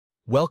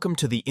Welcome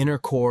to the inner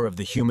core of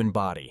the human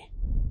body,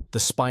 the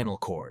spinal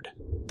cord,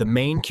 the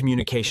main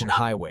communication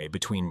highway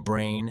between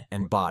brain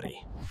and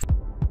body.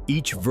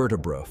 Each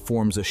vertebra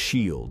forms a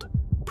shield,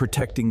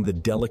 protecting the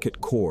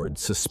delicate cord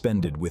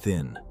suspended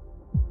within.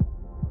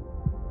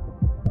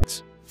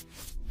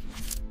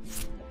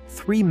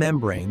 Three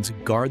membranes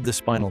guard the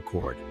spinal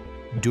cord: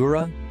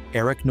 dura,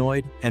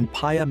 arachnoid, and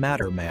pia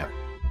mater.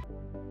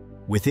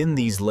 Within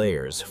these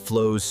layers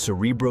flows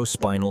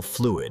cerebrospinal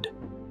fluid,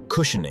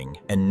 cushioning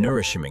and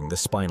nourishing the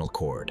spinal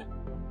cord.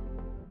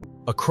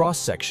 A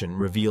cross-section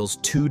reveals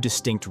two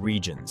distinct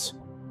regions,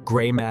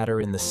 gray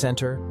matter in the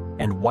center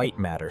and white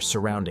matter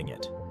surrounding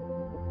it.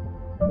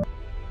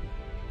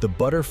 The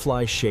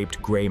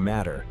butterfly-shaped gray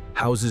matter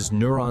houses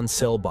neuron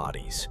cell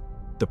bodies,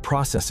 the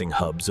processing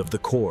hubs of the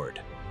cord.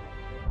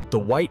 The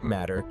white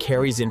matter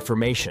carries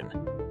information,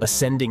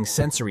 ascending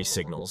sensory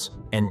signals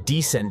and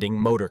descending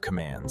motor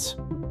commands.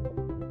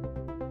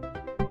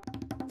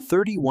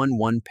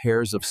 31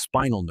 pairs of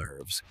spinal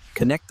nerves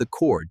connect the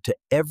cord to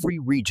every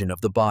region of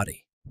the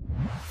body.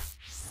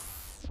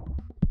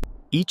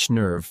 Each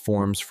nerve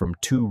forms from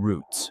two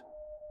roots,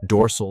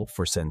 dorsal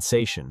for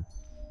sensation,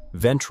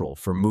 ventral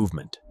for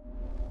movement.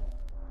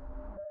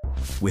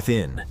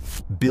 Within,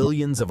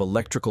 billions of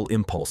electrical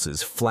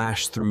impulses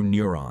flash through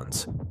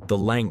neurons, the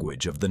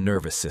language of the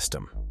nervous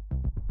system.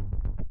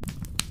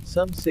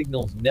 Some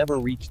signals never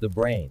reach the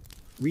brain.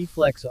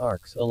 Reflex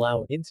arcs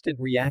allow instant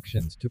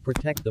reactions to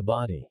protect the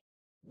body.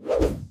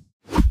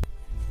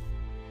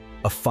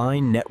 A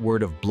fine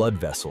network of blood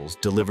vessels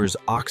delivers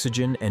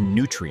oxygen and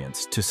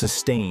nutrients to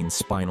sustain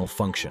spinal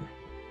function.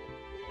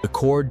 The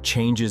cord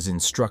changes in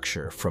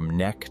structure from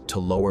neck to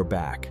lower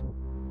back,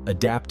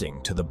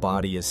 adapting to the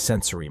body's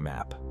sensory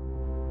map.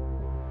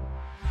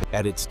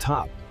 At its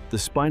top, the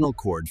spinal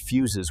cord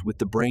fuses with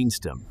the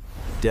brainstem,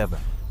 Devon,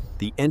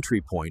 the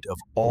entry point of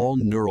all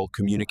neural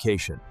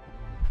communication.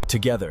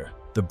 Together,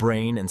 the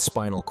brain and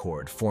spinal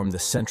cord form the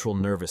central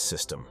nervous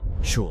system,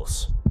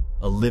 Schulz,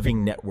 a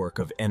living network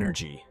of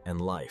energy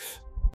and life.